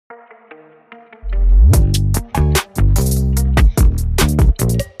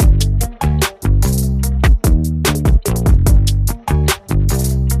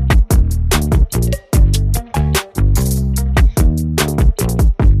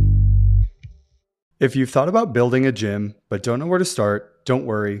If you've thought about building a gym but don't know where to start, don't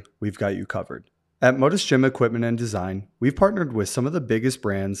worry, we've got you covered. At Modus Gym Equipment and Design, we've partnered with some of the biggest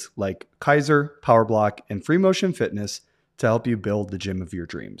brands like Kaiser, PowerBlock, and Free Motion Fitness to help you build the gym of your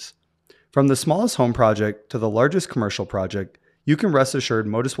dreams. From the smallest home project to the largest commercial project, you can rest assured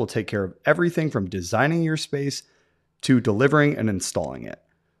Modus will take care of everything from designing your space to delivering and installing it.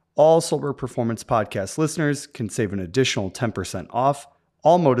 All Sober Performance Podcast listeners can save an additional 10% off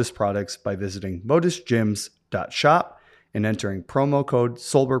all Modus products by visiting modusgyms.shop and entering promo code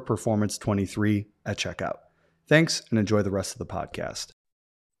SOBERPerformance23 at checkout. Thanks and enjoy the rest of the podcast.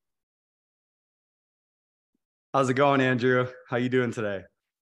 How's it going, Andrew? How you doing today?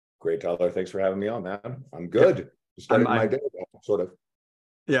 Great, Tyler. Thanks for having me on, man. I'm good. Yeah. Just started my day, sort of.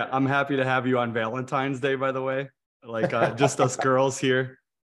 Yeah, I'm happy to have you on Valentine's Day, by the way. Just us girls here.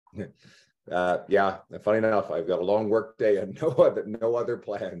 Yeah. Funny enough, I've got a long work day and no other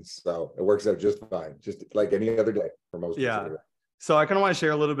plans, so it works out just fine, just like any other day for most. Yeah. So I kind of want to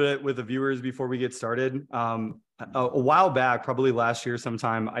share a little bit with the viewers before we get started. A while back, probably last year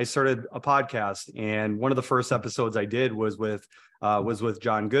sometime, I started a podcast, and one of the first episodes I did was with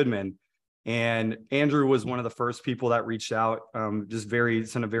John Goodman, and Andrew was one of the first people that reached out. Sent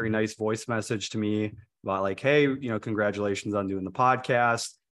a very nice voice message to me about like, hey, congratulations on doing the podcast.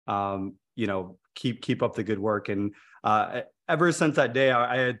 Keep up the good work. And ever since that day,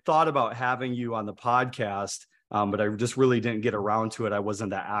 I had thought about having you on the podcast, but I just really didn't get around to it. I wasn't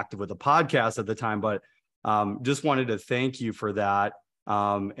that active with the podcast at the time, but just wanted to thank you for that.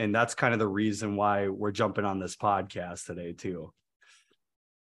 And that's kind of the reason why we're jumping on this podcast today too.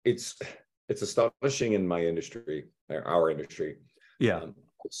 It's astonishing in my industry, our industry. Yeah.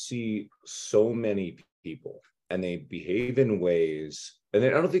 I see so many people and they behave in ways, and I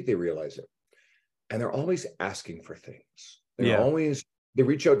don't think they realize it. And they're always asking for things. They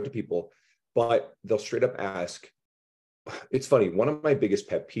reach out to people, but they'll straight up ask. It's funny. One of my biggest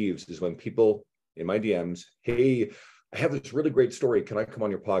pet peeves is when people in my DMs, hey, I have this really great story. Can I come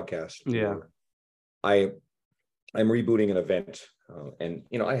on your podcast? Yeah. Or I'm rebooting an event, and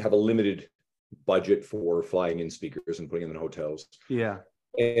I have a limited budget for flying in speakers and putting them in hotels. Yeah.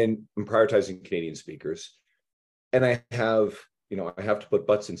 And I'm prioritizing Canadian speakers. And I have to put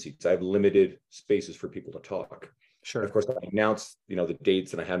butts in seats. I have limited spaces for people to talk. Sure. And of course, I announced, the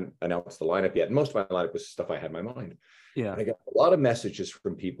dates, and I hadn't announced the lineup yet. And most of my lineup was stuff I had in my mind. Yeah. And I got a lot of messages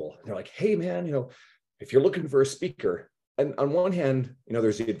from people. They're like, hey, man, if you're looking for a speaker, and on one hand,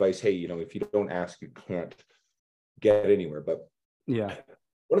 there's the advice, hey, if you don't ask, you can't get anywhere. But yeah,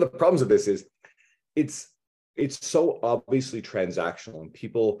 one of the problems of this is it's so obviously transactional, and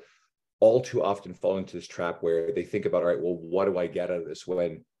people all too often fall into this trap where they think about, all right, well, what do I get out of this?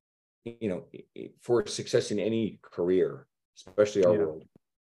 When, for success in any career, especially our world,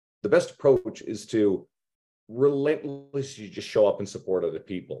 the best approach is to relentlessly just show up and support other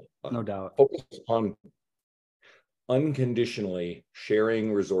people. No doubt. Focus on unconditionally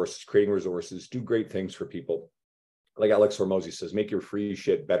sharing resources, creating resources, do great things for people. Like Alex Hormozi says, make your free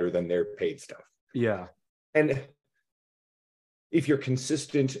shit better than their paid stuff. Yeah. And if you're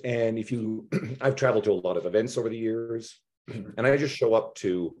consistent, and I've traveled to a lot of events over the years, and I just show up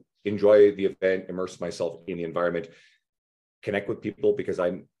to enjoy the event, immerse myself in the environment, connect with people, because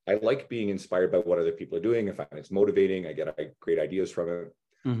I like being inspired by what other people are doing. I find it's motivating. I get great ideas from it.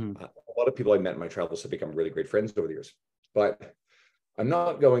 Mm-hmm. A lot of people I met in my travels have become really great friends over the years, but I'm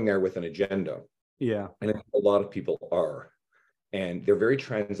not going there with an agenda. Yeah. And a lot of people are, and they're very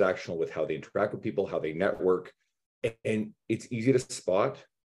transactional with how they interact with people, how they network. And it's easy to spot.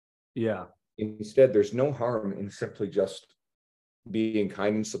 Yeah. Instead, there's no harm in simply just being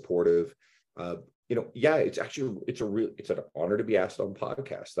kind and supportive. It's an honor to be asked on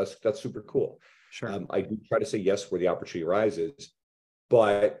podcasts. That's super cool. Sure. I do try to say yes where the opportunity arises,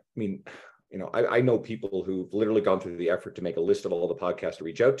 but I know people who've literally gone through the effort to make a list of all the podcasts to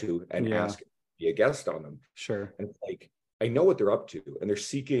reach out to and ask to be a guest on them. Sure. And it's like, I know what they're up to, and they're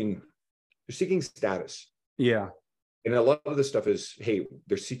seeking status. Yeah. And a lot of this stuff is, hey,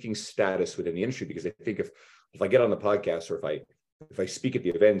 they're seeking status within the industry because they think if I get on the podcast, or if I speak at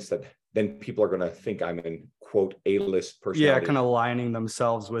the events, that then people are going to think I'm an quote A-list personality. Yeah, kind of aligning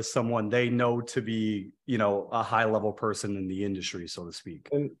themselves with someone they know to be, a high level person in the industry, so to speak.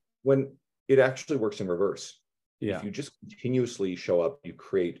 And when it actually works in reverse, if you just continuously show up, you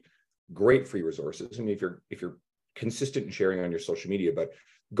create great free resources. I mean, if you're consistent in sharing on your social media, but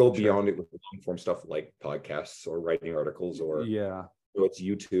go beyond it with long form stuff like podcasts or writing articles, or it's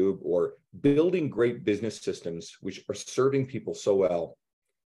YouTube, or building great business systems which are serving people so well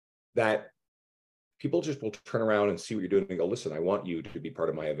that people just will turn around and see what you're doing and go, listen, I want you to be part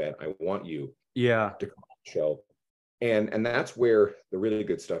of my event. I want you to come on the show. And that's where the really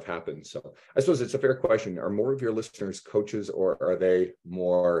good stuff happens. So I suppose it's a fair question. Are more of your listeners coaches, or are they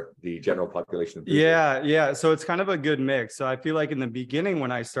more the general population? Yeah. So it's kind of a good mix. So I feel like in the beginning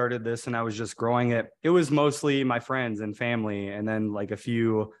when I started this and I was just growing it, it was mostly my friends and family, and then like a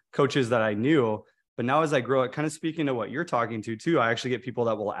few coaches that I knew. But now as I grow it, kind of speaking to what you're talking to too, I actually get people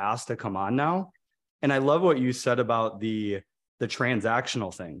that will ask to come on now. And I love what you said about the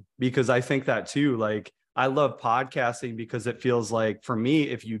transactional thing, because I think that too, like, I love podcasting because it feels like, for me,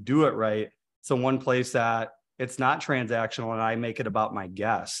 if you do it right, it's the one place that it's not transactional and I make it about my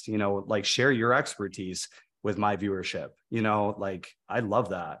guest, like share your expertise with my viewership, like I love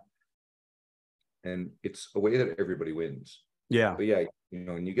that. And it's a way that everybody wins. Yeah. But yeah,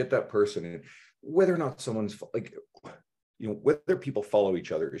 and you get that person, and whether or not someone's like, whether people follow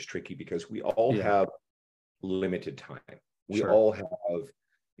each other is tricky, because we all have limited time. We all have,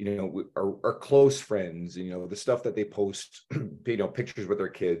 our close friends, the stuff that they post, pictures with their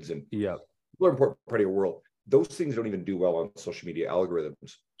kids, and people are an important part of your world. Those things don't even do well on social media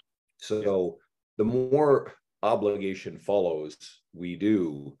algorithms. So the more obligation follows we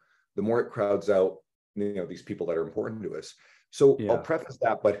do, the more it crowds out, these people that are important to us. So I'll preface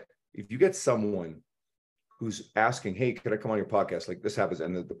that, but if you get someone who's asking, hey, can I come on your podcast? Like this happens,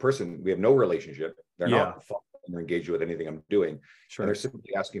 and the person, we have no relationship. They're not or engaged with anything I'm doing. And they're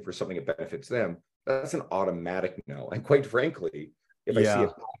simply asking for something that benefits them. That's an automatic no. And quite frankly, if I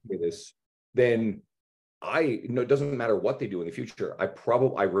see this, then it doesn't matter what they do in the future.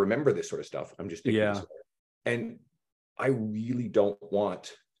 I remember this sort of stuff. I'm just thinking this way. And I really don't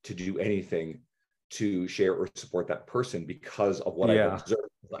want to do anything to share or support that person because of what I've observed.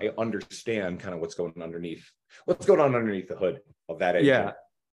 I understand kind of what's going on underneath the hood of that agent.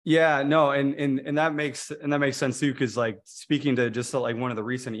 Yeah, no, and that makes sense too, because like speaking to just like one of the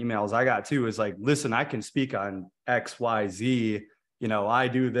recent emails I got too is like, listen, I can speak on X, Y, Z, I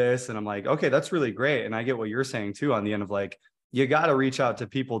do this, and I'm like, okay, that's really great, and I get what you're saying too on the end of like, you got to reach out to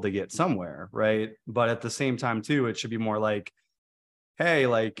people to get somewhere, right? But at the same time too, it should be more like, hey,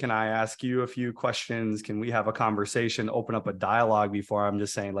 like, can I ask you a few questions? Can we have a conversation, open up a dialogue before I'm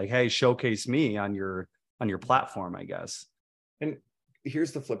just saying like, hey, showcase me on your platform, I guess. And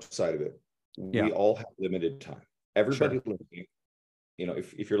here's the flip side of it. We all have limited time. Everybody listening,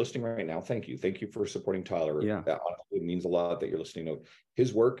 if you're listening right now, thank you for supporting Tyler. That honestly means a lot that you're listening to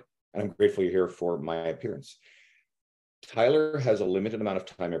his work, and I'm grateful you're here for my appearance. Tyler has a limited amount of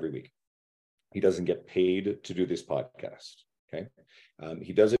time every week. He doesn't get paid to do this podcast. Okay.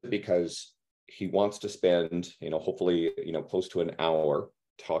 He does it because he wants to spend, hopefully, close to an hour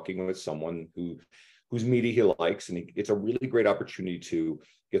talking with someone whose media he likes. And it's a really great opportunity to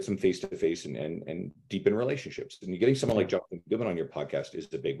get some face-to-face and deepen relationships. And getting someone like Jonathan Goodman on your podcast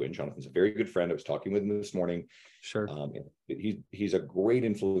is a big win. Jonathan's a very good friend. I was talking with him this morning. He's a great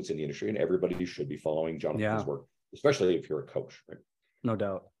influence in the industry, and everybody should be following Jonathan's work, especially if you're a coach, right? No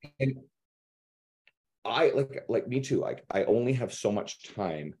doubt. And I like me too. Like I only have so much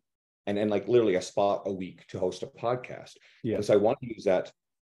time and like literally a spot a week to host a podcast. And so I want to use that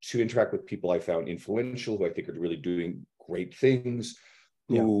to interact with people I found influential, who I think are really doing great things,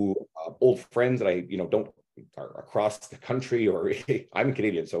 who old friends that I, don't are across the country, or I'm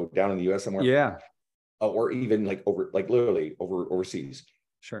Canadian, so down in the US somewhere. Or even like literally overseas.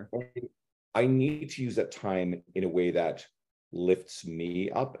 Sure. And I need to use that time in a way that lifts me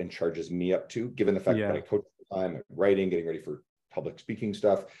up and charges me up too, given the fact that I coach all the time, I'm writing, getting ready for public speaking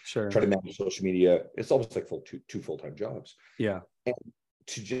stuff, try to manage social media. It's almost like two full-time jobs. And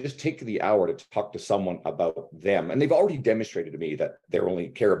to just take the hour to talk to someone about them, and they've already demonstrated to me that they only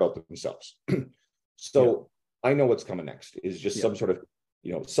care about themselves. So I know what's coming next is just some sort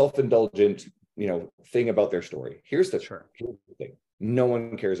of, self-indulgent, thing about their story. Here's the thing. No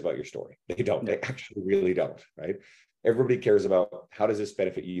one cares about your story. They don't. They actually really don't, right? Everybody cares about how does this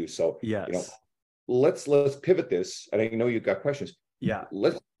benefit you. So, let's pivot this. And I know you've got questions.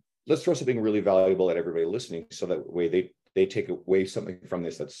 Let's throw something really valuable at everybody listening, so that way they take away something from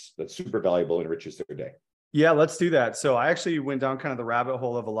this that's super valuable and enriches their day. Yeah, let's do that. So I actually went down kind of the rabbit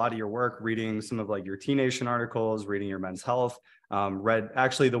hole of a lot of your work, reading some of like your T Nation articles, reading your Men's Health, read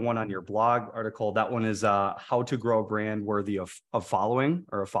actually the one on your blog article. That one is how to grow a brand worthy of following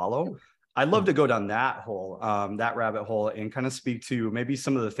or a follow. I'd love to go down that rabbit hole and kind of speak to maybe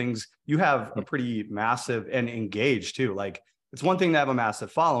some of the things. You have a pretty massive and engaged too. Like it's one thing to have a massive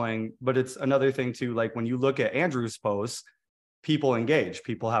following, but it's another thing to like, when you look at Andrew's posts, people engage,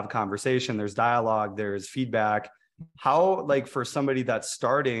 people have conversation, there's dialogue, there's feedback. how, like, for somebody that's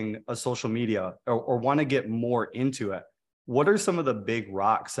starting a social media or want to get more into it, what are some of the big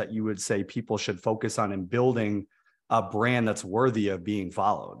rocks that you would say people should focus on in building a brand that's worthy of being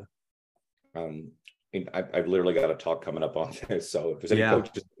followed? I've literally got a talk coming up on this. So if there's any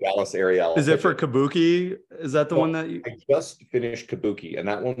coaches in the Dallas area, is it for Kabuki? Is that the one that you? I just finished Kabuki, and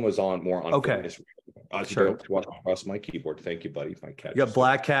that one was more on fitness. Sure. Don't walk across my keyboard. Thank you, buddy. My cat. You got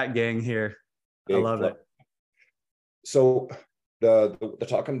Black Cat Gang here. I love it. So the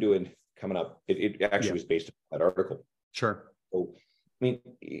talk I'm doing coming up, it actually was based on that article. Sure. So, I mean,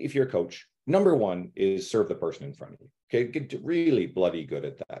 if you're a coach, number one is serve the person in front of you. Okay, get really bloody good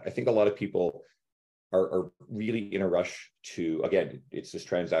at that. I think a lot of people are really in a rush to, again, it's this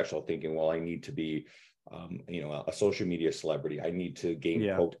transactional thinking. Well, I need to be, a social media celebrity. I need to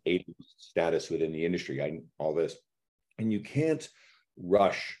gain quote A status within the industry. All this, and you can't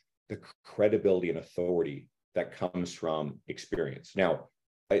rush the credibility and authority that comes from experience. Now,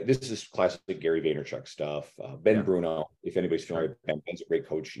 this is classic Gary Vaynerchuk stuff. Ben Bruno, if anybody's familiar with Ben's a great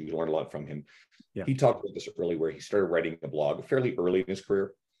coach. You learn a lot from him. Yeah. He talked about this early, where he started writing a blog fairly early in his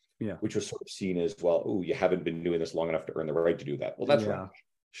career, which was sort of seen as, well, oh, you haven't been doing this long enough to earn the right to do that. Well, that's right.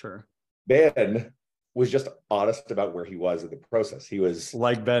 Sure. Ben was just honest about where he was in the process. He was,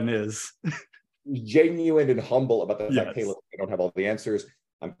 like Ben is, genuine and humble about the fact, hey, look, I don't have all the answers.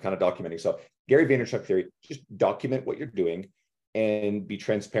 I'm kind of documenting. So Gary Vaynerchuk theory, just document what you're doing and be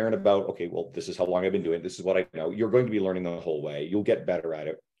transparent about, okay, well, this is how long I've been doing it. This is what I know. You're going to be learning the whole way. You'll get better at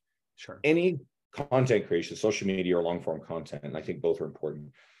it. Sure. Any content creation, social media or long form content, and I think both are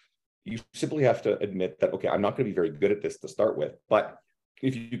important. You simply have to admit that, okay, I'm not going to be very good at this to start with, but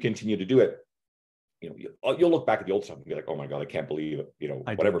if you continue to do it, you'll look back at the old stuff and be like, oh my God, I can't believe it,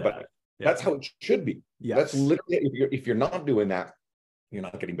 whatever. But that's how it should be. Yes. That's literally, if you're not doing that, you're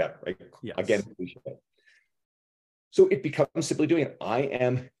not getting better, right? Yes. Again, so it becomes simply doing it. I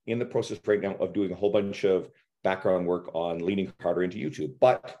am in the process right now of doing a whole bunch of background work on leaning harder into YouTube,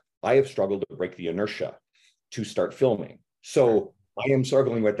 but I have struggled to break the inertia to start filming. So I am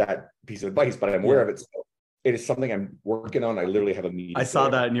struggling with that piece of advice, but I'm aware of it. So it is something I'm working on. I literally have a meeting. I saw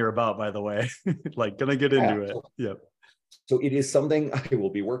that in your about, by the way. Like, gonna get into it. Yep. So it is something I will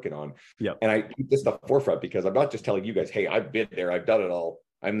be working on. Yep. And I keep this stuff forefront because I'm not just telling you guys, hey, I've been there, I've done it all.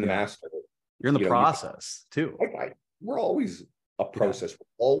 I'm the master. You're in the process too. We're always a process.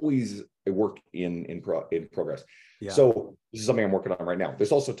 We're always a work in progress. Yeah. So this is something I'm working on right now.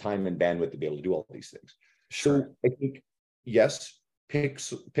 There's also time and bandwidth to be able to do all these things. Sure. So I think, yes, pick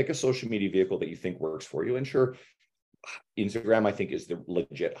a social media vehicle that you think works for you. And sure, Instagram, I think, is the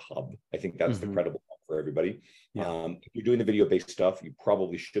legit hub. I think that's the credible hub for everybody. Yeah. If you're doing the video-based stuff, you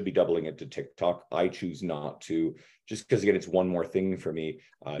probably should be doubling it to TikTok. I choose not to, just because, again, it's one more thing for me.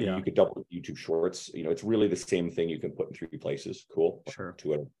 You could double YouTube Shorts. It's really the same thing you can put in 3 places. Cool. Sure.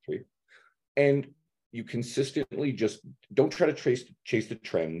 2 out of 3. And you consistently just don't try to chase the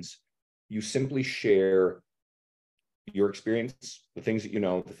trends. You simply share your experience, the things that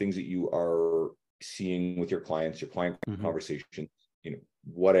the things that you are seeing with your clients, your client conversation,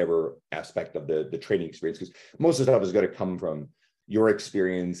 whatever aspect of the training experience, because most of the stuff is going to come from your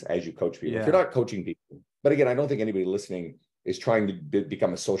experience as you coach people. If you're not coaching people, but again, I don't think anybody listening is trying to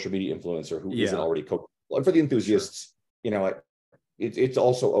become a social media influencer who isn't already coaching. And for the enthusiasts, it's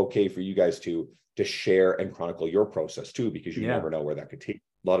also okay for you guys to share and chronicle your process too, because you never know where that could take.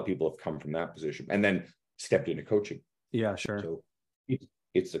 A lot of people have come from that position and then stepped into coaching. Yeah, sure. So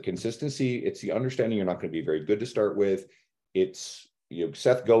it's the consistency. It's the understanding you're not going to be very good to start with. It's,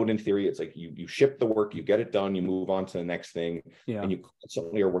 Seth Godin theory. It's like you ship the work, you get it done, you move on to the next thing, and you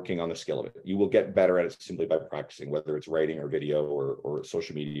constantly are working on the skill of it. You will get better at it simply by practicing, whether it's writing or video or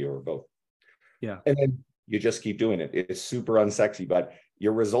social media or both. Yeah. And then you just keep doing it. It's super unsexy, but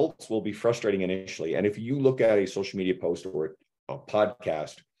your results will be frustrating initially. And if you look at a social media post or a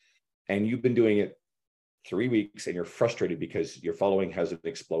podcast and you've been doing it 3 weeks and you're frustrated because your following hasn't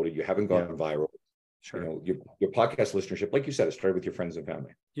exploded, you haven't gone viral. Sure. Your podcast listenership, like you said, it started with your friends and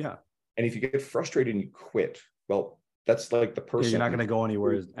family. Yeah. And if you get frustrated and you quit, well, that's like the person. You're not going to go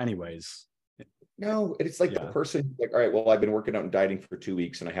anywhere anyways. No, it's like the person like, all right, well, I've been working out and dieting for 2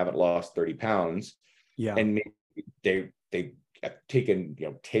 weeks and I haven't lost 30 pounds. Yeah. And maybe they've taken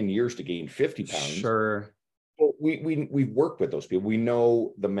 10 years to gain 50 pounds. Sure. Well, we've worked with those people. We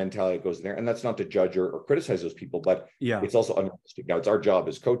know the mentality that goes in there, and that's not to judge or criticize those people, but it's also unrealistic. Now, it's our job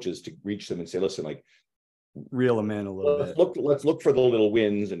as coaches to reach them and say, listen, like, reel them in a little bit. Let's look for the little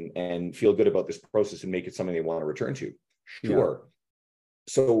wins and feel good about this process and make it something they want to return to. Sure.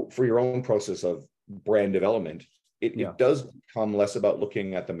 So for your own process of brand development, it does become less about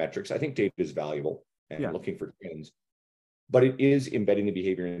looking at the metrics. I think data is valuable. and looking for trends. But it is embedding the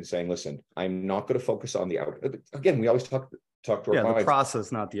behavior and saying, listen, I'm not going to focus on the outcome. Again, we always talk to our clients. The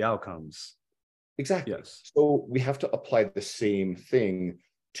process, not the outcomes. Exactly. Yes. So we have to apply the same thing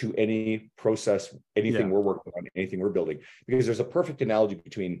to any process, anything we're working on, anything we're building, because there's a perfect analogy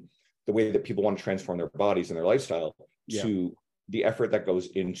between the way that people want to transform their bodies and their lifestyle to the effort that goes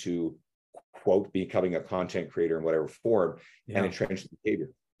into, quote, becoming a content creator in whatever form and entrenched behavior.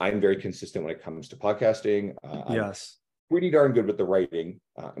 I'm very consistent when it comes to podcasting. I'm pretty darn good with the writing.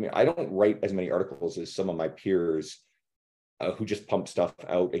 I mean, I don't write as many articles as some of my peers who just pump stuff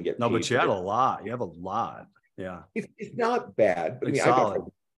out and get paid. But you have a lot. You have a lot. Yeah. It's not bad. I mean, I got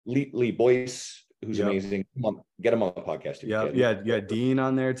Lee Boyce, who's amazing. Get him on the podcast. Yeah. Dean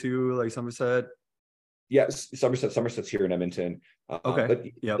on there too, like Somerset. Yes, Somerset's here in Edmonton. But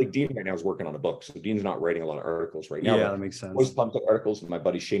like Dean right now is working on a book, so Dean's not writing a lot of articles right now. Yeah, that makes sense. Always pumped out articles with my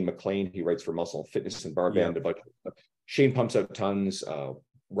buddy Shane McLean. He writes for Muscle Fitness and Barband. Shane pumps out tons.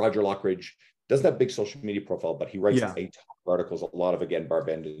 Roger Lockridge doesn't have big social media profile, but he writes a ton of articles. A lot of, again,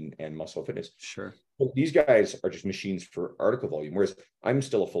 Barband and Muscle Fitness. Sure. So these guys are just machines for article volume, whereas I'm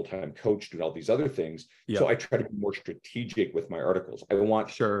still a full-time coach doing all these other things. So I try to be more strategic with my articles. I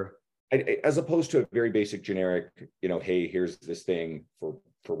want as opposed to a very basic generic, hey, here's this thing for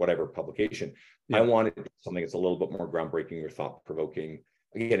whatever publication. I wanted something that's a little bit more groundbreaking or thought-provoking.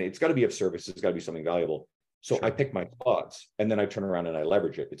 Again, it's got to be of service. It's got to be something valuable. So I pick my spots and then I turn around and I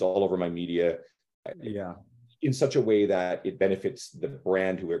leverage it. It's all over my media. In such a way that it benefits the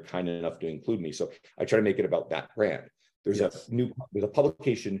brand who are kind enough to include me. So I try to make it about that brand. There's a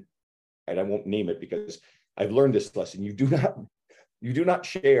publication, and I won't name it because I've learned this lesson. You do not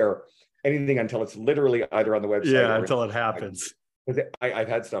share anything until it's literally either on the website. Yeah, until it happens. Because I've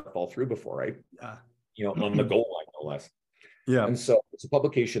had stuff fall through before, right? On the goal line, no less. Yeah. And so it's a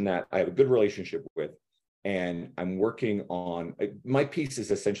publication that I have a good relationship with, and I'm working on. My piece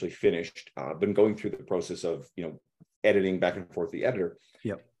is essentially finished. I've been going through the process of editing back and forth the editor.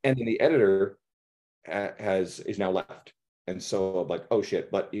 And then the editor is now left. And so I'm like, oh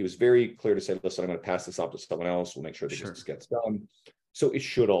shit. But he was very clear to say, listen, I'm going to pass this off to someone else. We'll make sure that this gets done. So it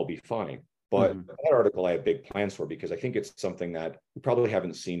should all be fine. But that article I have big plans for, because I think it's something that we probably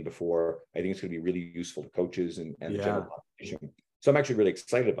haven't seen before. I think it's going to be really useful to coaches and the general population. So I'm actually really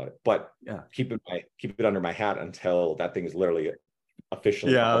excited about it. But keep it under my hat until that thing is literally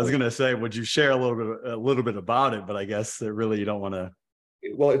officially. Yeah, I was going to say, would you share a little bit about it? But I guess that really you don't want to.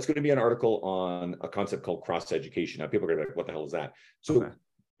 Well, it's going to be an article on a concept called cross education. Now, people are going to be like, what the hell is that? So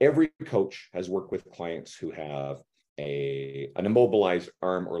every coach has worked with clients who have an immobilized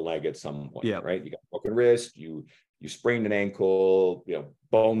arm or leg at some point, right? You got a broken wrist, you sprained an ankle,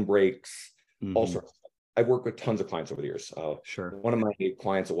 bone breaks, all sorts of stuff. I've worked with tons of clients over the years. One of my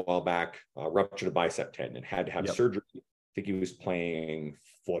clients a while back ruptured a bicep tendon and had to have surgery. I think he was playing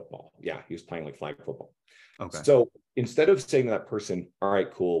football. Yeah, he was playing like flag football. So instead of saying to that person, all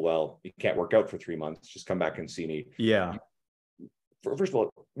right, cool, well, you can't work out for 3 months, just come back and see me. First of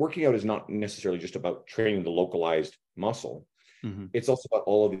all, working out is not necessarily just about training the localized muscle. It's also about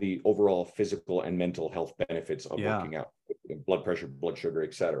all of the overall physical and mental health benefits of working out, blood pressure, blood sugar,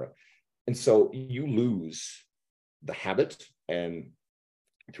 etc. And so you lose the habit, and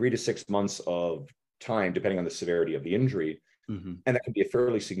 3 to 6 months of time, depending on the severity of the injury. And that can be a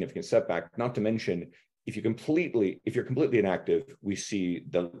fairly significant setback, not to mention if you're completely inactive, we see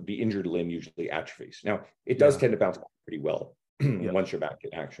the injured limb usually atrophies. Now, it does tend to bounce back pretty well once you're back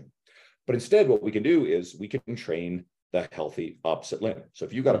in action. But instead, what we can do is we can train the healthy opposite limb. So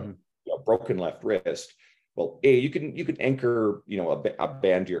if you got a broken left wrist, well, you can anchor, a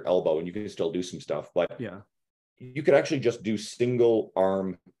band to your elbow and you can still do some stuff, but you could actually just do single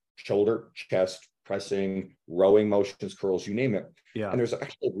arm, shoulder, chest, pressing, rowing motions, curls, you name it. And there's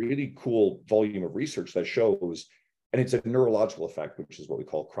actually a really cool volume of research that shows, and it's a neurological effect, which is what we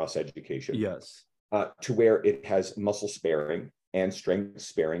call cross education. To where it has muscle sparing and strength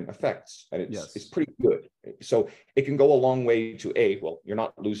sparing effects. And it's pretty good. So it can go a long way to you're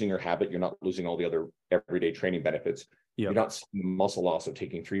not losing your habit. You're not losing all the other everyday training benefits. You're not seeing muscle loss of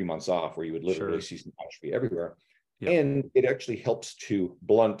taking 3 months off where you would literally see some atrophy everywhere. And it actually helps to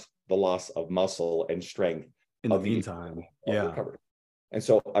blunt the loss of muscle and strength in the meantime. Recovery. And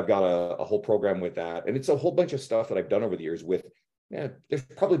so I've got a whole program with that. And it's a whole bunch of stuff that I've done over the years with, there's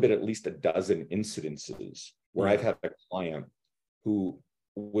probably been at least a dozen incidences where I've had a client who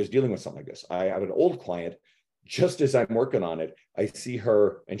was dealing with something like this. I have an old client, just as I'm working on it, I see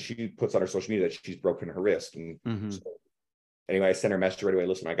her and she puts on her social media that she's broken her wrist. And Anyway, I sent her a message right away.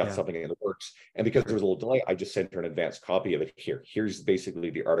 Listen, I got Yeah. something in the works. And because there was a little delay, I just sent her an advanced copy of it. Here's basically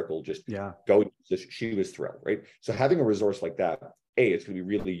the article. Just Yeah. go. She was thrilled, right? So having a resource like that, it's going to be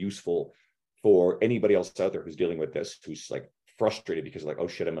really useful for anybody else out there who's dealing with this, who's like frustrated because like, oh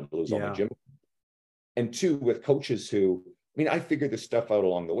shit, I'm going to lose all my gym. And two, with coaches who, I mean, I figured this stuff out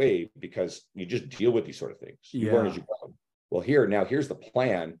along the way because you just deal with these sort of things. You learn as you go. Well, here's the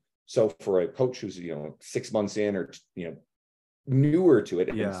plan. So for a coach who's, 6 months in or, newer to it,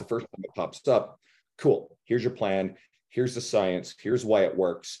 and it's the first time it pops up, cool. Here's your plan. Here's the science. Here's why it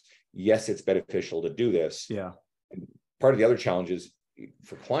works. Yes, it's beneficial to do this. Yeah. And part of the other challenge is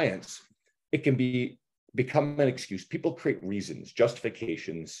for clients, it can become an excuse. People create reasons,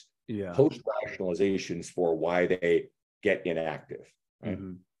 justifications, post rationalizations for why they get inactive. Right?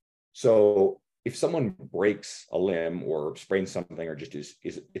 Mm-hmm. So if someone breaks a limb or sprains something or just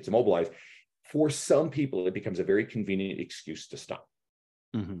it's immobilized, for some people it becomes a very convenient excuse to stop.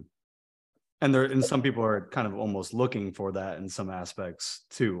 Mm-hmm. And some people are kind of almost looking for that in some aspects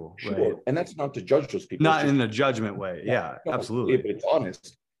too, right? Sure. And that's not to judge those people. Not in a judgment way. Yeah, absolutely. It's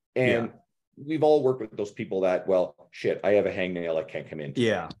honest. And we've all worked with those people that, well, shit, I have a hangnail, I can't come in.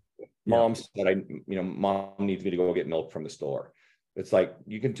 Yeah. Mom said, mom needs me to go get milk from the store. It's like,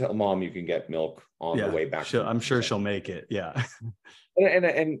 you can tell mom you can get milk on the way back. I'm sure she'll make it. Yeah.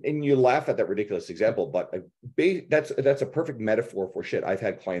 And you laugh at that ridiculous example, but that's a perfect metaphor for shit. I've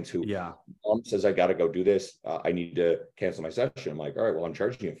had clients who, mom says, I got to go do this. I need to cancel my session. I'm like, all right, well, I'm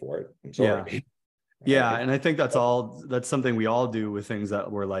charging you for it. I'm sorry. Yeah. And I think that's something we all do with things that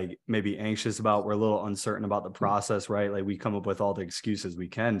we're like maybe anxious about. We're a little uncertain about the process, right? Like we come up with all the excuses we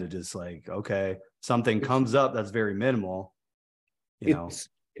can to just like, okay, something comes up that's very minimal, and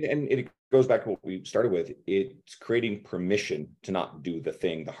it goes back to what we started with. It's creating permission to not do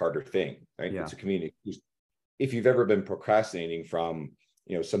the harder thing, right? It's a convenient excuse. If you've ever been procrastinating from,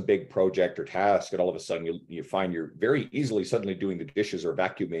 some big project or task, and all of a sudden you find you're very easily suddenly doing the dishes or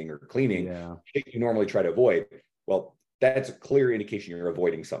vacuuming or cleaning, you normally try to avoid. Well, that's a clear indication you're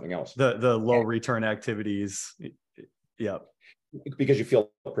avoiding something else. The low return activities. Yep. Because you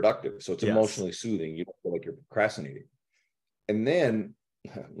feel productive. So it's emotionally soothing. You don't feel like you're procrastinating. And then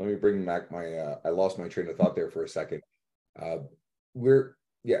let me bring back I lost my train of thought there for a second.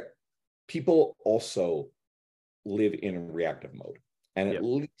 People also live in reactive mode. And at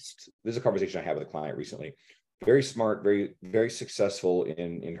least this is a conversation I had with a client recently, very smart, very, very successful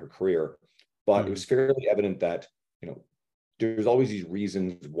in her career, but it was fairly evident that, there's always these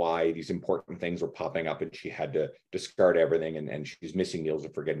reasons why these important things were popping up and she had to discard everything and she's missing meals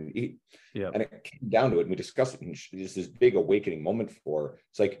and forgetting to eat. And it came down to it and we discussed it, and there's this big awakening moment for her.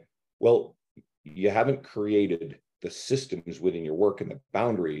 It's like, well, you haven't created the systems within your work and the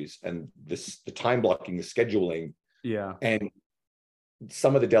boundaries and the time blocking, the scheduling, and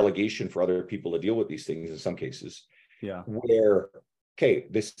some of the delegation for other people to deal with these things in some cases. Where, okay,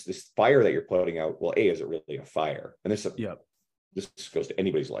 this fire that you're putting out, well, is it really a fire? And this goes to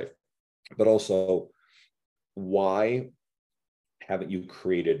anybody's life, but also, why haven't you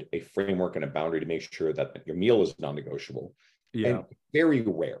created a framework and a boundary to make sure that your meal is non-negotiable? And very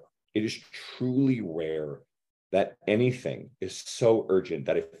rare, it is truly rare that anything is so urgent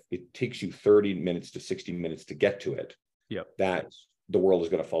that if it takes you 30 minutes to 60 minutes to get to it, that the world is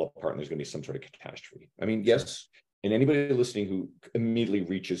going to fall apart and there's going to be some sort of catastrophe. I mean, yes, and anybody listening who immediately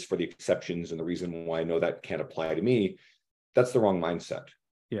reaches for the exceptions and the reason why I know that can't apply to me, that's the wrong mindset.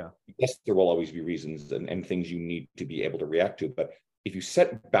 Yes, there will always be reasons and things you need to be able to react to. But if you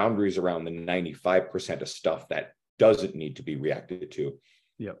set boundaries around the 95% of stuff that doesn't need to be reacted to,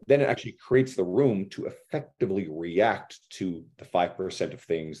 then it actually creates the room to effectively react to the 5% of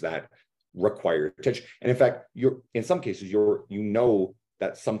things that require attention. And in fact, in some cases,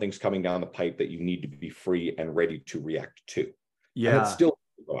 that something's coming down the pipe that you need to be free and ready to react to. And it's still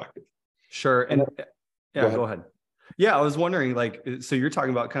proactive. Sure. And go ahead. Yeah, I was wondering, like, so you're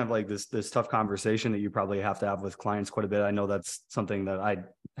talking about kind of like this tough conversation that you probably have to have with clients quite a bit. I know that's something that I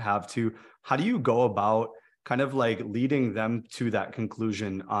have too. How do you go about kind of like leading them to that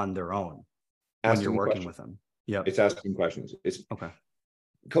conclusion on their own when you're working with them? It's asking questions. It's okay.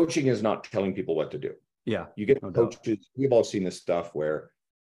 Coaching is not telling people what to do. You get coaches. We've all seen this stuff where,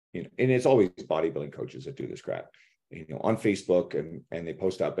 and it's always bodybuilding coaches that do this crap, on Facebook, and they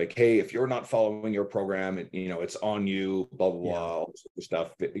post up like, hey, if you're not following your program, it's on you, blah, blah, blah, all this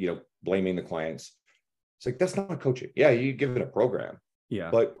stuff, blaming the clients. It's like, that's not coaching. Yeah, you give it a program.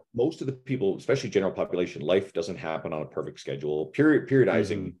 But most of the people, especially general population, life doesn't happen on a perfect schedule.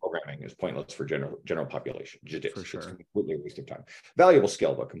 Periodizing programming is pointless for general population. It's sure. It's completely a waste of time. Valuable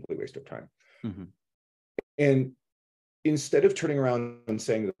skill, but complete waste of time. And instead of turning around and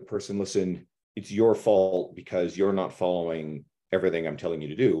saying to the person, listen, it's your fault because you're not following everything I'm telling you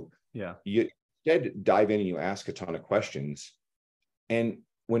to do. Yeah. You instead dive in and you ask a ton of questions. And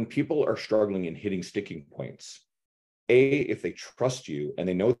when people are struggling and hitting sticking points, if they trust you and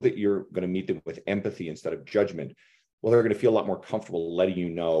they know that you're going to meet them with empathy instead of judgment, well, they're going to feel a lot more comfortable letting you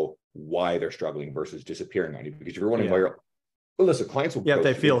know why they're struggling versus disappearing on you. Because if you're wondering why you're, well, listen, clients will. Yeah, if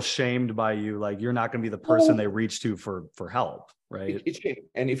they feel shamed by you, like you're not going to be the person they reach to for help, right? It's shame.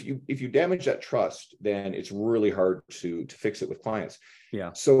 And if you damage that trust, then it's really hard to fix it with clients.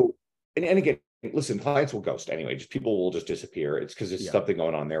 Yeah. So, and again, listen, clients will ghost anyway. Just people will just disappear. It's because there's something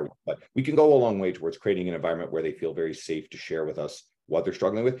going on there. But we can go a long way towards creating an environment where they feel very safe to share with us what they're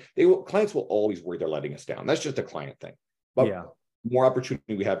struggling with. Clients will always worry they're letting us down. That's just a client thing. But more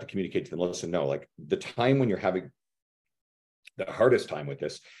opportunity we have to communicate to them. Listen, no, like the time when you're having the hardest time with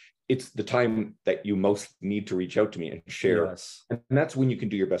this, it's the time that you most need to reach out to me and share. Yes. And that's when you can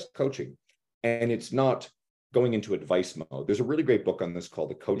do your best coaching. And it's not going into advice mode. There's a really great book on this called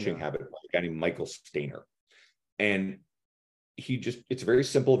The Coaching Habit by a guy named Michael Stainer. And it's a very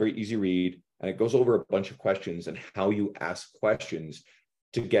simple, very easy read. And it goes over a bunch of questions and how you ask questions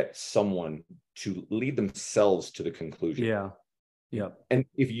to get someone to lead themselves to the conclusion. Yeah. Yeah. And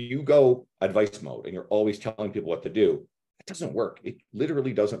if you go advice mode and you're always telling people what to do, it doesn't work. It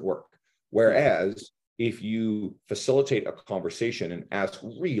literally doesn't work. Whereas if you facilitate a conversation and ask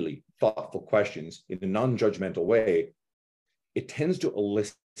really thoughtful questions in a non-judgmental way, it tends to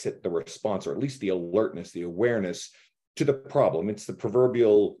elicit the response, or at least the alertness, the awareness to the problem. It's the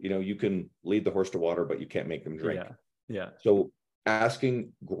proverbial, you can lead the horse to water, but you can't make them drink. Yeah. So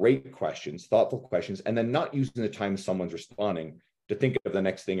asking great questions, thoughtful questions, and then not using the time someone's responding to think of the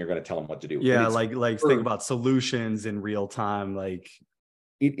next thing you're going to tell them what to do. Yeah, like think about solutions in real time. Like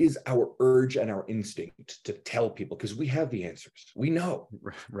it is our urge and our instinct to tell people because we have the answers. We know.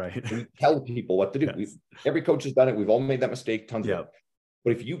 Right. We tell people what to do. Yes. Every coach has done it. We've all made that mistake tons of it.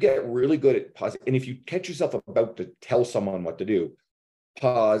 But if you get really good at pause, and if you catch yourself about to tell someone what to do,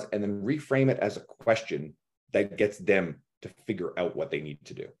 pause and then reframe it as a question that gets them to figure out what they need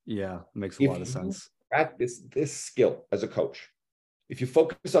to do. Yeah, makes a lot of sense. Practice this skill as a coach. If you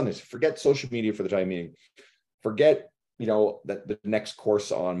focus on this, forget social media for the time being, forget, that the next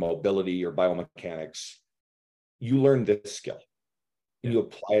course on mobility or biomechanics, you learn this skill and you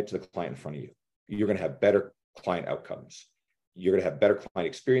apply it to the client in front of you. You're going to have better client outcomes. You're going to have better client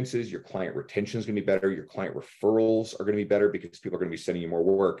experiences. Your client retention is going to be better. Your client referrals are going to be better because people are going to be sending you more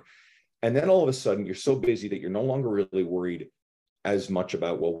work. And then all of a sudden you're so busy that you're no longer really worried as much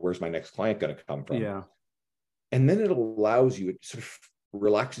about, well, where's my next client going to come from? Yeah. And then it allows you, it sort of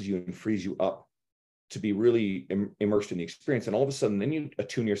relaxes you and frees you up to be really immersed in the experience. And all of a sudden, then you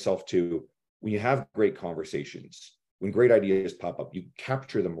attune yourself to when you have great conversations, when great ideas pop up, you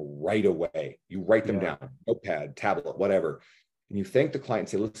capture them right away. You write them down, notepad, tablet, whatever. And you thank the client and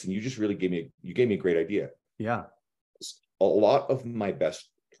say, listen, you just really gave me a great idea. Yeah. A lot of my best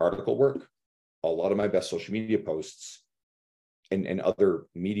article work, a lot of my best social media posts and other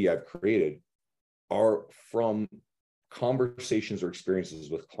media I've created are from conversations or experiences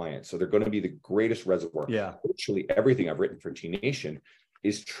with clients. So they're going to be the greatest reservoir. Yeah. Virtually everything I've written for T Nation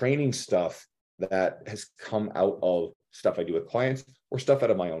is training stuff that has come out of stuff I do with clients or stuff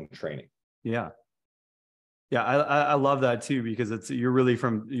out of my own training. Yeah. Yeah. I love that too, because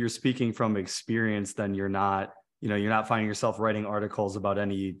you're speaking from experience. Then you're not finding yourself writing articles about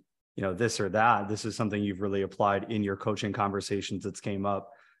any, this or that. This is something you've really applied in your coaching conversations that's came up.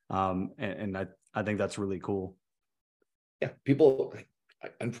 And I think that's really cool. Yeah, people,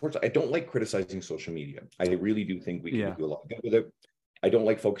 unfortunately, I don't like criticizing social media. I really do think we can do a lot of good with it. I don't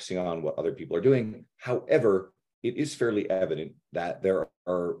like focusing on what other people are doing. However, it is fairly evident that there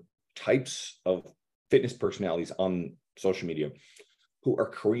are types of fitness personalities on social media who are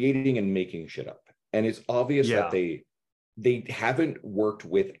creating and making shit up. And it's obvious that they haven't worked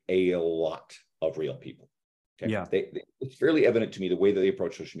with a lot of real people. Okay? Yeah, it's fairly evident to me the way that they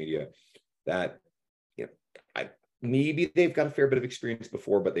approach social media that maybe they've got a fair bit of experience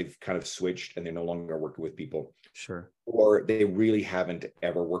before, but they've kind of switched and they're no longer working with people. Sure. Or they really haven't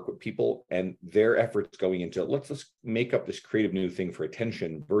ever worked with people, and their efforts going into let's make up this creative new thing for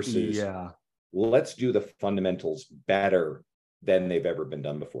attention versus let's do the fundamentals better than they've ever been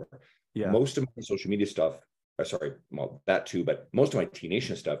done before. Yeah. Most of my social media stuff, that too, but most of my T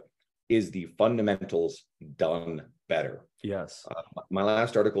Nation stuff is the fundamentals done better. Yes. My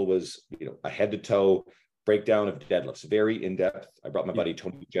last article was, a head to toe breakdown of deadlifts, very in-depth. I brought my buddy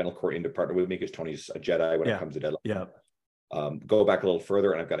Tony Gentilcourt in to partner with me because Tony's a Jedi when it comes to deadlift. Yeah. Go back a little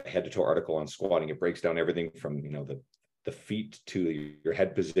further and I've got a head to toe article on squatting. It breaks down everything from, the the feet to your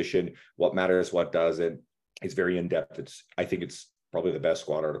head position, what matters, what doesn't. It's very in-depth. I think it's probably the best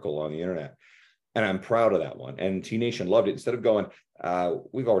squat article on the internet. And I'm proud of that one. And T Nation loved it. Instead of going,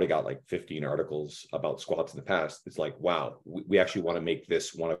 we've already got like 15 articles about squats in the past. It's like, wow, we actually want to make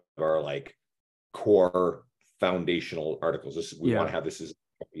this one of our like core foundational articles. We want to have this as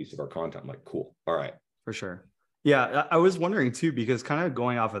a piece of our content. I'm like, cool. All right. For sure. Yeah. I was wondering too, because kind of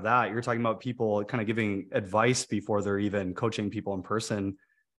going off of that, you're talking about people kind of giving advice before they're even coaching people in person.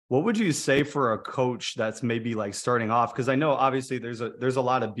 What would you say for a coach that's maybe like starting off? Because I know obviously there's a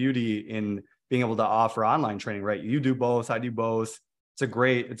lot of beauty in being able to offer online training, right? You do both, I do both. It's a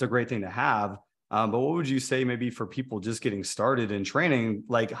great thing to have. But what would you say maybe for people just getting started in training?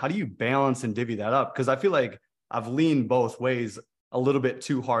 Like, how do you balance and divvy that up? Because I feel like I've leaned both ways a little bit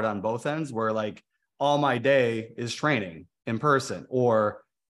too hard on both ends, where like all my day is training in person, or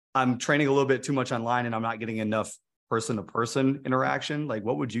I'm training a little bit too much online and I'm not getting enough person-to-person interaction. Like,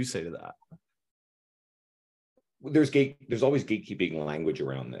 what would you say to that? There's always gatekeeping language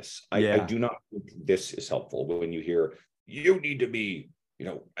around this. I do not think this is helpful when you hear you need to be,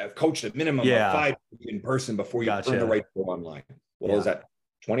 I've coached a minimum of 5 in person before you earn the right to go online. Well, is that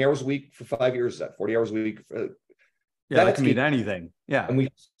 20 hours a week for 5 years? Is that 40 hours a week? That can mean anything. Yeah. And we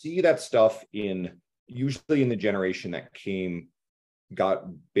see that stuff usually in the generation that got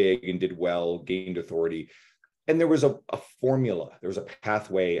big and did well, gained authority. And there was a formula, there was a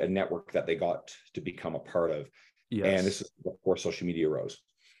pathway, a network that they got to become a part of. Yes. And this is before social media rose.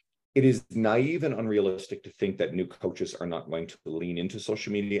 It is naive and unrealistic to think that new coaches are not going to lean into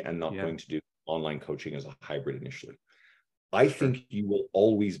social media and not going to do online coaching as a hybrid initially. I think you will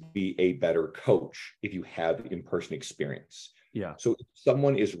always be a better coach if you have in-person experience. Yeah. So if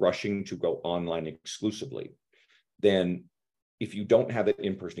someone is rushing to go online exclusively, then if you don't have that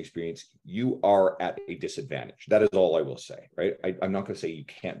in-person experience, you are at a disadvantage. That is all I will say, right? I'm not going to say you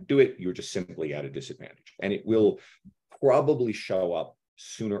can't do it. You're just simply at a disadvantage. And it will probably show up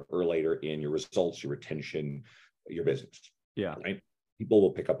sooner or later in your results, your retention, your business. Yeah. Right? People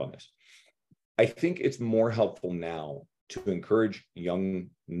will pick up on this. I think it's more helpful now to encourage young,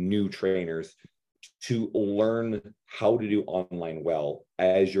 new trainers to learn how to do online well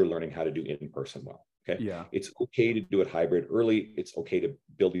as you're learning how to do in-person well. Okay. Yeah. It's okay to do it hybrid early. It's okay to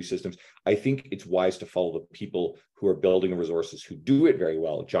build these systems. I think it's wise to follow the people who are building the resources who do it very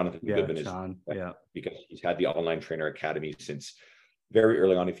well. Jonathan Goodman is because he's had the Online Trainer Academy since very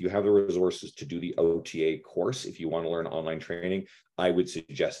early on. If you have the resources to do the OTA course, if you want to learn online training, I would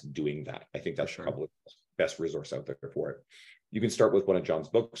suggest doing that. I think that's probably the best resource out there for it. You can start with one of John's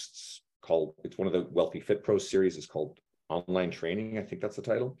books. It's one of the Wealthy Fit Pro series. It's called Online Training. I think that's the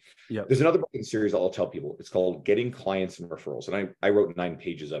title. Yeah. There's another book in the series I'll tell people. It's called Getting Clients and Referrals. And I wrote 9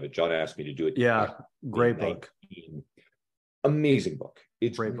 pages of it. John asked me to do it. Yeah. Great book. Amazing book.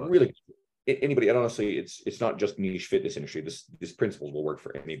 It's great book. Really anybody, and honestly, it's not just niche fitness industry. These principles will work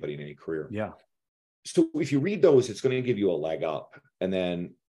for anybody in any career. Yeah. So if you read those, it's going to give you a leg up, and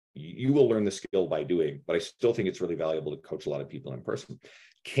then you will learn the skill by doing. But I still think it's really valuable to coach a lot of people in person.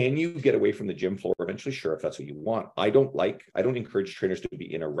 Can you get away from the gym floor eventually? Sure, if that's what you want. I don't encourage trainers to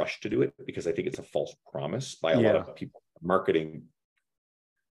be in a rush to do it, because I think it's a false promise by a lot of people marketing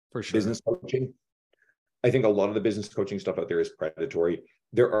for sure. Business coaching. I think a lot of the business coaching stuff out there is predatory.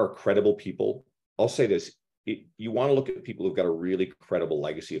 There are credible people. I'll say this. You want to look at people who've got a really credible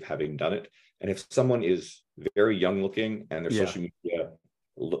legacy of having done it. And if someone is very young looking and their social media,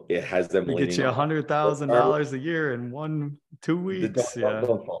 it has them. We get you $100,000 a year in 1-2 weeks.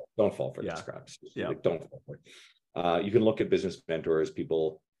 Don't fall for this crap. Don't fall for it. You can look at business mentors,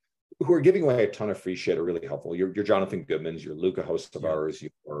 people who are giving away a ton of free shit are really helpful. Your Jonathan Goodmans, your Luca hosts of ours,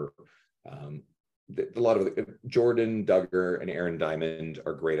 your a lot of Jordan Duggar and Aaron Diamond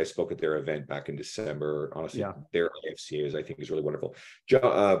are great. I spoke at their event back in December. Honestly, their IFCAs I think is really wonderful.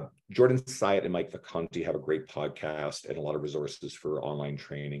 Jordan Syatt and Mike Vacanti have a great podcast and a lot of resources for online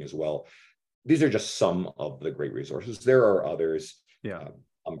training as well. These are just some of the great resources. There are others.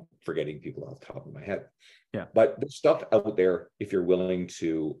 I'm forgetting people off the top of my head. But there's stuff out there if you're willing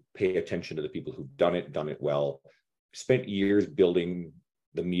to pay attention to the people who've done it well, spent years building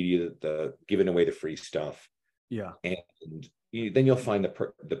the media, giving away the free stuff. And then you'll find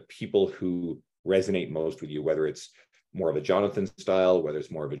the people who resonate most with you, whether it's more of a Jonathan style, whether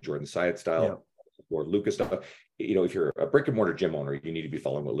it's more of a Jordan Syatt style, or Lucas stuff. If you're a brick and mortar gym owner, you need to be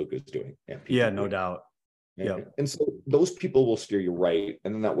following what Lucas is doing. No doubt. And so those people will steer you right.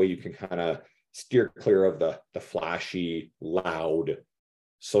 And then that way you can kind of steer clear of the flashy, loud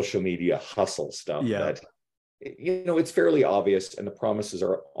social media hustle stuff that it's fairly obvious and the promises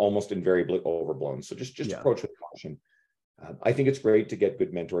are almost invariably overblown. So just approach with caution. I think it's great to get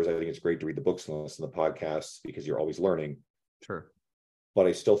good mentors. I think it's great to read the books and listen to the podcasts because you're always learning. Sure. But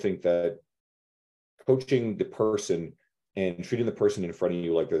I still think that coaching the person and treating the person in front of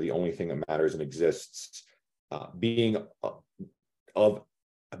you like they're the only thing that matters and exists, being of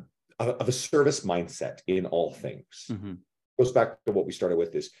a service mindset in all things, goes back to what we started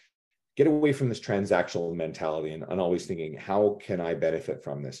with, is get away from this transactional mentality and always thinking, how can I benefit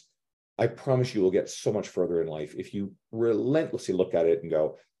from this? I promise you will get so much further in life if you relentlessly look at it and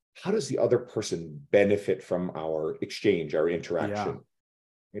go, how does the other person benefit from our exchange, our interaction?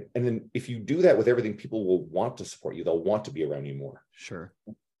 Yeah. And then if you do that with everything, people will want to support you. They'll want to be around you more. Sure.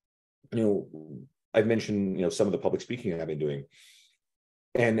 I've mentioned, some of the public speaking I've been doing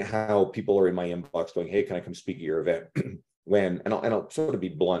and how people are in my inbox going, hey, can I come speak at your event? And I'll sort of be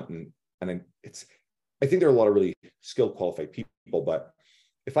blunt I think there are a lot of really skilled, qualified people, but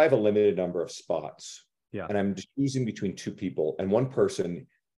if I have a limited number of spots, and I'm choosing between two people, and one person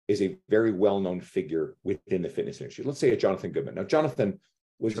is a very well-known figure within the fitness industry, let's say a Jonathan Goodman. Now, Jonathan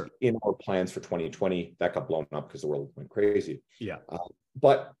was in our plans for 2020. That got blown up because the world went crazy.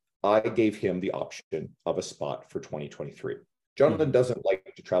 But I gave him the option of a spot for 2023. Jonathan doesn't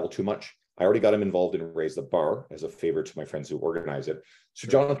like to travel too much. I already got him involved in Raise the Bar as a favor to my friends who organize it. So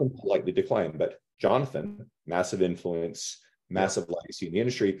Jonathan politely declined, but Jonathan, massive influence, massive legacy in the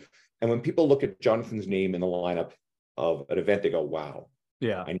industry. And when people look at Jonathan's name in the lineup of an event, they go, wow,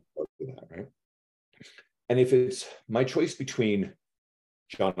 I need to go do that, right? And if it's my choice between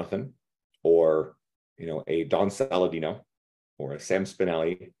Jonathan or, a Don Saladino or a Sam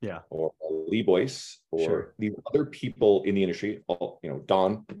Spinelli or a Lee Boyce or these other people in the industry,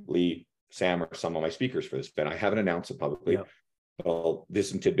 Don, Lee, Sam are some of my speakers for this event. I haven't announced it publicly, but there's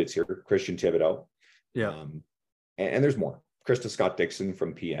some tidbits here. Christian Thibodeau. And there's more. Krista Scott Dixon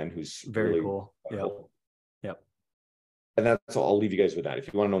from PN, who's very really cool. And that's all. I'll leave you guys with that.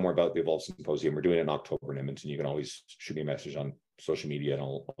 If you want to know more about the Evolve Symposium, we're doing it in October in Edmonton. You can always shoot me a message on social media and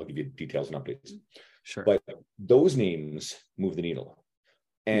I'll give you details and updates. Sure. But those names move the needle.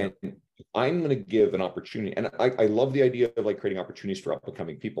 And I'm going to give an opportunity. And I love the idea of creating opportunities for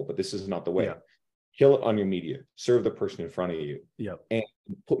up-and-coming people, but this is not the way. Kill it on your media, serve the person in front of you, and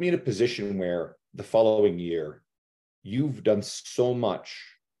put me in a position where the following year, you've done so much,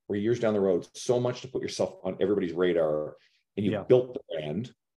 or years down the road, so much to put yourself on everybody's radar, and you've built the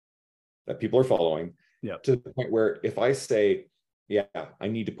brand that people are following to the point where if I say, I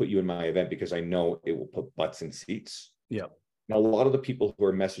need to put you in my event because I know it will put butts in seats. Now, a lot of the people who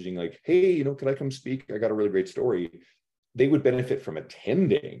are messaging like, hey, can I come speak? I got a really great story. They would benefit from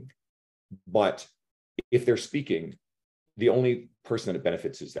attending, but if they're speaking, the only person that it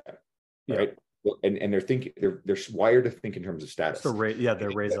benefits is them, right? And they're thinking, they're wired to think in terms of status. So they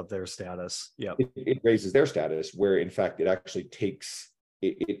raise up their status. It raises their status, where in fact it actually takes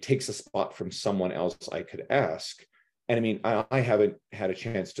a spot from someone else I could ask. And I mean, I haven't had a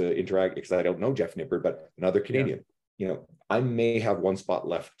chance to interact because I don't know Jeff Nippard, but another Canadian. I may have one spot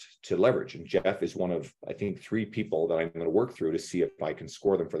left to leverage, and Jeff is one of, I think, 3 people that I'm going to work through to see if I can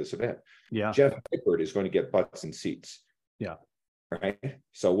score them for this event. Jeff Nippard is going to get butts and seats. Right.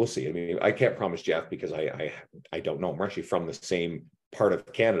 So we'll see. I mean, I can't promise Jeff because I don't know. I'm actually from the same part of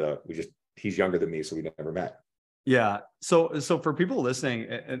Canada. He's younger than me, so we never met. So for people listening,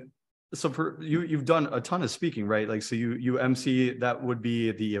 and so for you've done a ton of speaking, right? So you MC, that would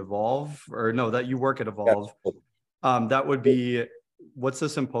be the Evolve, or no, that you work at Evolve. That would be, what's the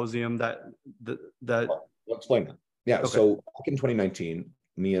symposium that I'll explain that. Okay. So back in 2019,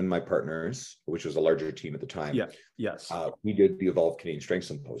 me and my partners, which was a larger team at the time, we did the Evolve Canadian Strength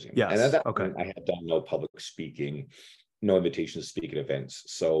Symposium. And at that point, I had done no public speaking, no invitation to speak at events.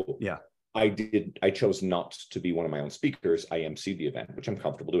 So I chose not to be one of my own speakers. I emceed the event, which I'm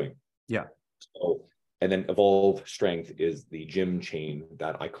comfortable doing. So, and then Evolve Strength is the gym chain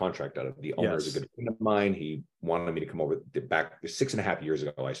that I contract out of. The owner is a good friend of mine. He wanted me to come over back 6.5 years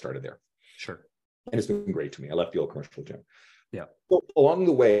ago. I started there. Sure. And it's been great to me. I left the old commercial gym. So along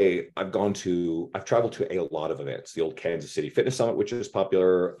the way, I've traveled to a lot of events. The old Kansas City Fitness Summit, which is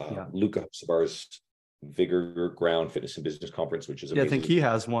popular. Luca Sabar's Vigor Ground Fitness and Business Conference, which is amazing. I think he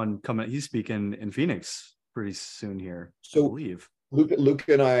has one coming. He's speaking in Phoenix pretty soon here, I believe.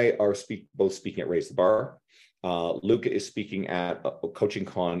 Luca and I are both speaking at Raise the Bar. Luca is speaking at a coaching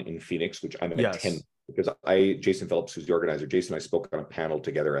con in Phoenix, which I'm attending because Jason Phillips, who's the organizer, Jason and I spoke on a panel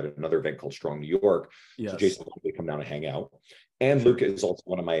together at another event called Strong New York. So Jason wanted to come down and hang out. And Luca is also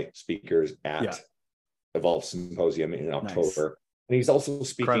one of my speakers at Evolve Symposium in October. And he's also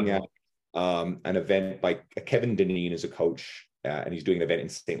speaking at an event by Kevin Deneen, is a coach and he's doing an event in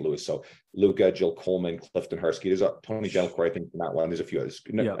St. Louis. So Luca, Jill Coleman, Clifton Harsky, there's a Tony Gentlecore, I think, from that one. There's a few others.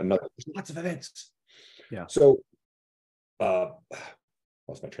 There's lots of events. Yeah. So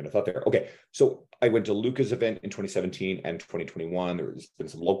lost my train of thought there. Okay. So I went to Luca's event in 2017 and 2021. There's been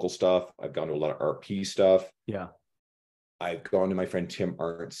some local stuff. I've gone to a lot of RP stuff. Yeah. I've gone to my friend Tim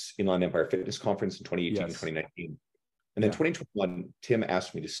Arndt's Inland Empire Fitness Conference in 2018, 2019. And then 2021, Tim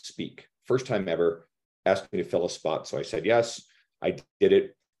asked me to speak. First time ever, asked me to fill a spot. So I said yes. I did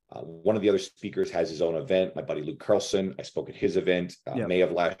it. One of the other speakers has his own event, my buddy Luke Carlson. I spoke at his event May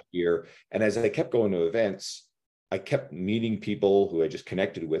of last year. And as I kept going to events, I kept meeting people who I just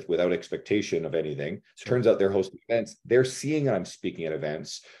connected with without expectation of anything. Sure. Turns out they're hosting events. They're seeing I'm speaking at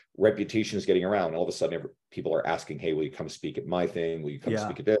events. Reputation is getting around. All of a sudden, people are asking, hey, will you come speak at my thing? Will you come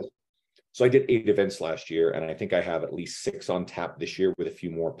speak at this? So I did 8 events last year, and I think I have at least 6 on tap this year with a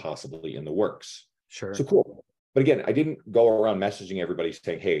few more possibly in the works. Sure. So cool. But again, I didn't go around messaging everybody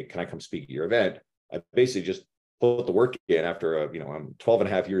saying, hey, can I come speak at your event? I basically just put the work in after I'm 12 and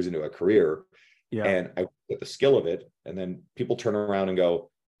a half years into a career. Yeah. And I get the skill of it. And then people turn around and go,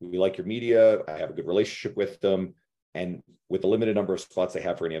 we like your media. I have a good relationship with them. And with the limited number of spots they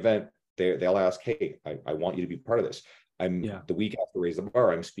have for any event, they'll ask, hey, I want you to be part of this. The week after Raise the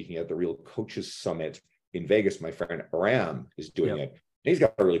Bar, I'm speaking at the Real Coaches Summit in Vegas. My friend Aram is doing it. And he's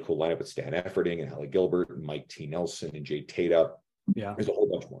got a really cool lineup with Stan Efferding and Hallie Gilbert and Mike T. Nelson and Jay Tata. Yeah. There's a whole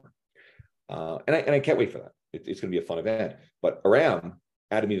bunch more. And I can't wait for that. It's going to be a fun event. But Aram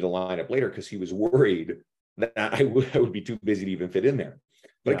added me to the lineup later because he was worried that I would be too busy to even fit in there.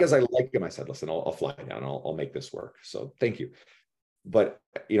 But because I like him, I said, listen, I'll fly down. I'll make this work. So thank you. But,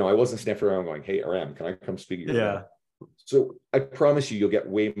 I wasn't sniffing around going, hey, Aram, can I come speak at your event? So I promise you'll get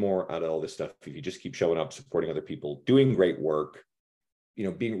way more out of all this stuff if you just keep showing up, supporting other people, doing great work,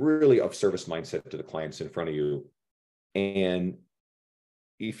 being really of service mindset to the clients in front of you. And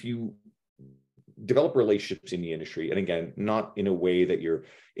if you develop relationships in the industry, and again, not in a way that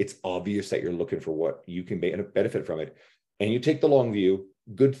it's obvious that you're looking for what you can benefit from it, and you take the long view,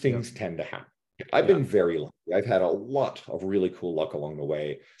 good things tend to happen. I've been very lucky. I've had a lot of really cool luck along the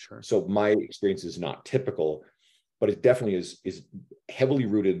way. Sure. So my experience is not typical, but it definitely is heavily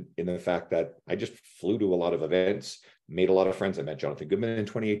rooted in the fact that I just flew to a lot of events, made a lot of friends. I met Jonathan Goodman in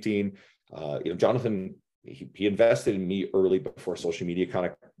 2018. Jonathan, he invested in me early before social media kind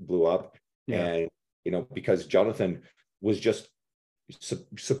of blew up. Yeah. And, because Jonathan was just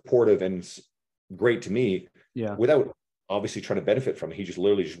supportive and great to me without obviously trying to benefit from it. He just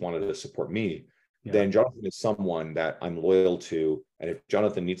literally just wanted to support me. Yeah. Then Jonathan is someone that I'm loyal to. And if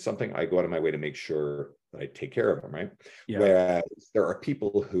Jonathan needs something, I go out of my way to make sure that I take care of him, right? Yeah. Whereas there are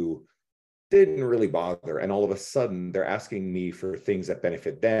people who didn't really bother. And all of a sudden they're asking me for things that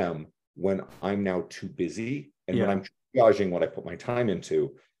benefit them when I'm now too busy. And when I'm triaging what I put my time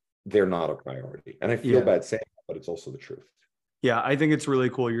into, they're not a priority. And I feel bad saying that, but it's also the truth. Yeah, I think it's really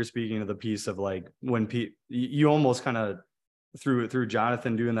cool. You're speaking to the piece of like when you almost kind of through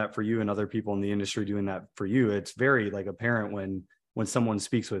Jonathan doing that for you and other people in the industry doing that for you. It's very like apparent when someone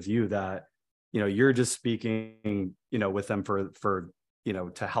speaks with you that, you're just speaking, with them for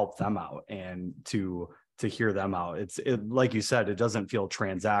to help them out and to hear them out. It's like you said, it doesn't feel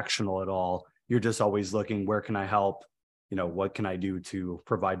transactional at all. You're just always looking, where can I help? What can I do to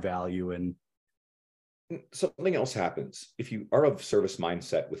provide value? And something else happens if you are of service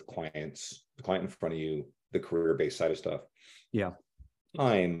mindset with clients, the client in front of you, the career-based side of stuff. Yeah.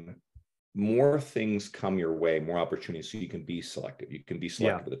 More things come your way, more opportunities. So you can be selective. You can be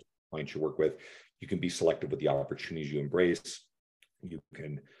selective with the clients you work with. You can be selective with the opportunities you embrace. You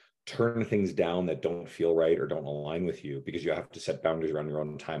can turn things down that don't feel right or don't align with you because you have to set boundaries around your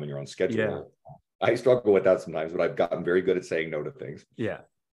own time and your own schedule. Yeah. I struggle with that sometimes, but I've gotten very good at saying no to things. Yeah.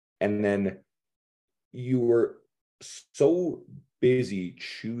 And then you were so busy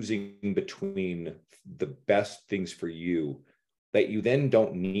choosing between the best things for you that you then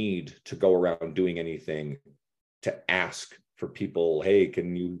don't need to go around doing anything to ask for people, hey,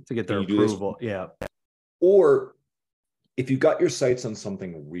 can you get their approval? Yeah. Or if you got your sights on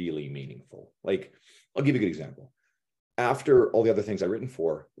something really meaningful, like I'll give you a good example. After all the other things I've written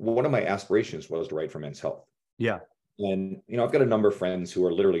for, one of my aspirations was to write for Men's Health. Yeah. And, I've got a number of friends who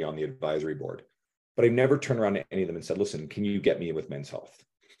are literally on the advisory board, but I've never turned around to any of them and said, listen, can you get me with Men's Health?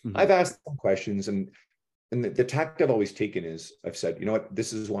 Mm-hmm. I've asked them questions and the tact I've always taken is I've said, you know what,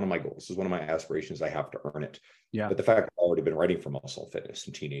 this is one of my goals. This is one of my aspirations. I have to earn it. Yeah. But the fact I've already been writing for Muscle Fitness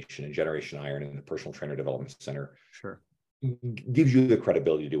and T Nation and Generation Iron and the Personal Trainer Development Center gives you the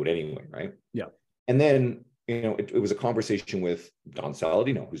credibility to do it anyway, right? Yeah. And then, it was a conversation with Don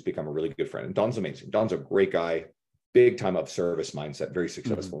Saladino, who's become a really good friend. And Don's amazing. Don's a great guy, big time of service mindset, very Mm-hmm.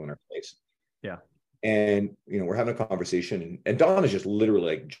 successful in our space. Yeah. And, we're having a conversation, and Don is just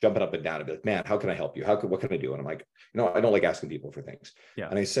literally like jumping up and down and be like, man, how can I help you? What can I do? And I'm like, I don't like asking people for things. Yeah.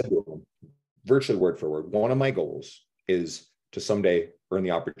 And I said to him, virtually word for word, one of my goals is to someday earn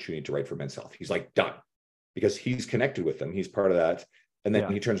the opportunity to write for Men's Health. He's like, done, because he's connected with them. He's part of that. And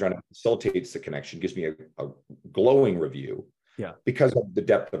then he turns around and facilitates the connection, gives me a glowing review. Yeah. Because of the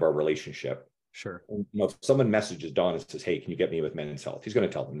depth of our relationship. Sure. And, if someone messages Don and says, hey, can you get me with Men's Health? He's going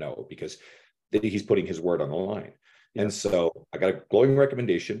to tell them no, because he's putting his word on the line. Yeah. And so I got a glowing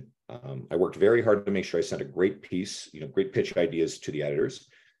recommendation. I worked very hard to make sure I sent a great piece, great pitch ideas to the editors.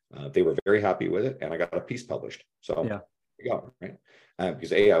 They were very happy with it, and I got a piece published. So yeah, right?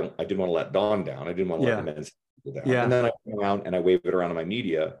 Because I didn't want to let Don down. I didn't want to let the Men's Health down. Yeah. And then I went around and I waved it around in my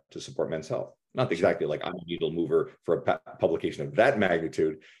media to support Men's Health. Not exactly like I'm a needle mover for a publication of that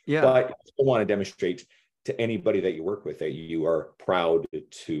magnitude, but I still want to demonstrate to anybody that you work with that you are proud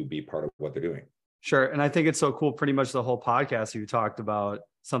to be part of what they're doing. Sure. And I think it's so cool. Pretty much the whole podcast, you talked about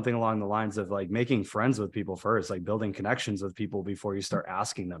something along the lines of like making friends with people first, like building connections with people before you start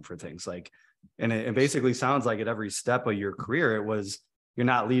asking them for things. Like, and it basically sounds like at every step of your career, it was, you're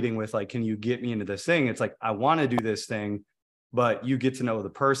not leading with like, can you get me into this thing? It's like, I want to do this thing, but you get to know the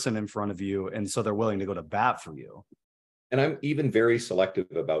person in front of you. And so they're willing to go to bat for you. And I'm even very selective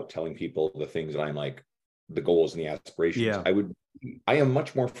about telling people the things that I'm like, the goals and the aspirations. Yeah. I am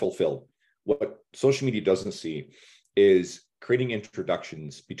much more fulfilled. What social media doesn't see is creating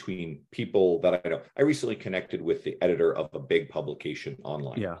introductions between people that I know. I recently connected with the editor of a big publication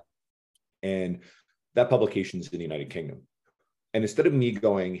online. Yeah. And that publication is in the United Kingdom. And instead of me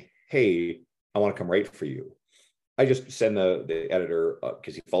going, hey, I want to come write for you, I just send the editor,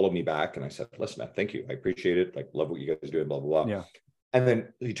 because he followed me back, and I said, listen, man, thank you. I appreciate it. Like, love what you guys are doing, blah, blah, blah. Yeah. And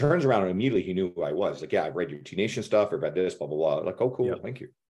then he turns around and immediately he knew who I was. Like, yeah, I've read your T Nation stuff. I've read this, blah, blah, blah. Like, oh, cool. Thank you.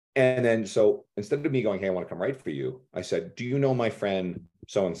 And then, so instead of me going, hey, I want to come write for you, I said, do you know my friend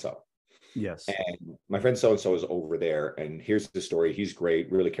so-and-so? Yes. And my friend so-and-so is over there. And here's the story. He's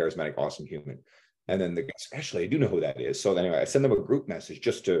great, really charismatic, awesome human. And then the guys, actually, I do know who that is. So anyway, I send them a group message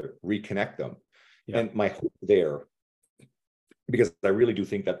just to reconnect them. Yeah. And my hope there, because I really do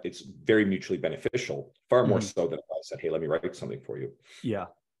think that it's very mutually beneficial, far more so than if I said, hey, let me write something for you. Yeah.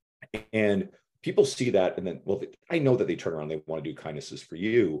 And people see that, and then, well, I know that they turn around, they want to do kindnesses for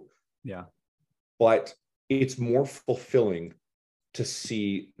you. Yeah. But it's more fulfilling to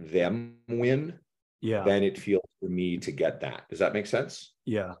see them win than it feels for me to get that. Does that make sense?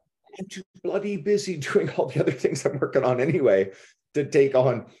 Yeah. I'm too bloody busy doing all the other things I'm working on anyway to take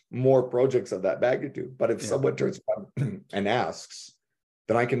on more projects of that magnitude. But if someone turns around and asks,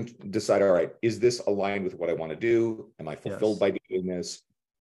 then I can decide, all right, is this aligned with what I want to do? Am I fulfilled by doing this?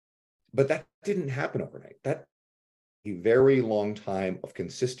 But that didn't happen overnight. That a very long time of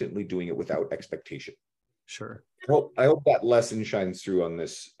consistently doing it without expectation. Sure. Well, I hope that lesson shines through on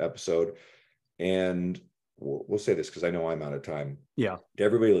this episode. And we'll say this because I know I'm out of time. Yeah. To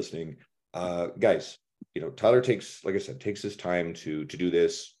everybody listening, guys, Tyler takes, like I said, takes his time to do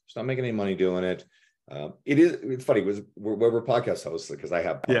this. He's not making any money doing it. It's funny, we're podcast hosts, because I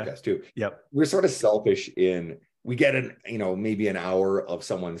have podcasts too. Yep. We're sort of selfish in, we get maybe an hour of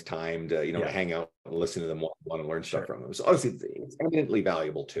someone's time to, to hang out and listen to them, want to learn stuff from them. So obviously it's eminently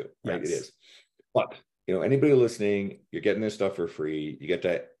valuable too, right? Yes. It is. But, anybody listening, you're getting this stuff for free. You get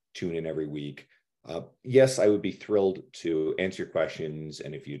to tune in every week. Yes, I would be thrilled to answer your questions.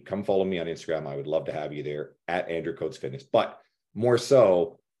 And if you'd come follow me on Instagram, I would love to have you there at Andrew Coates Fitness. But more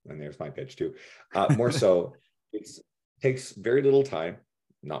so, and there's my pitch too, more so, it takes very little time,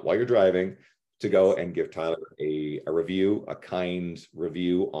 not while you're driving, to go and give Tyler a review, a kind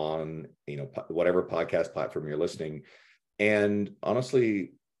review on, whatever podcast platform you're listening. And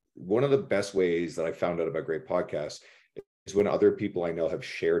honestly, one of the best ways that I found out about great podcasts is when other people I know have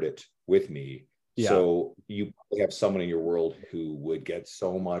shared it with me. Yeah. So you have someone in your world who would get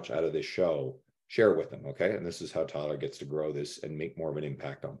so much out of this show, share it with them. Okay. And this is how Tyler gets to grow this and make more of an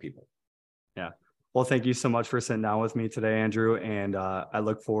impact on people. Yeah. Well, thank you so much for sitting down with me today, Andrew. And I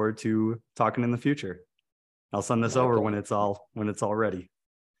look forward to talking in the future. I'll send this over when it's all ready.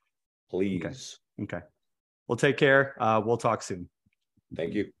 Please. Okay. Well, take care. We'll talk soon.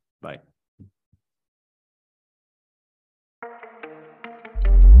 Thank you. Bye.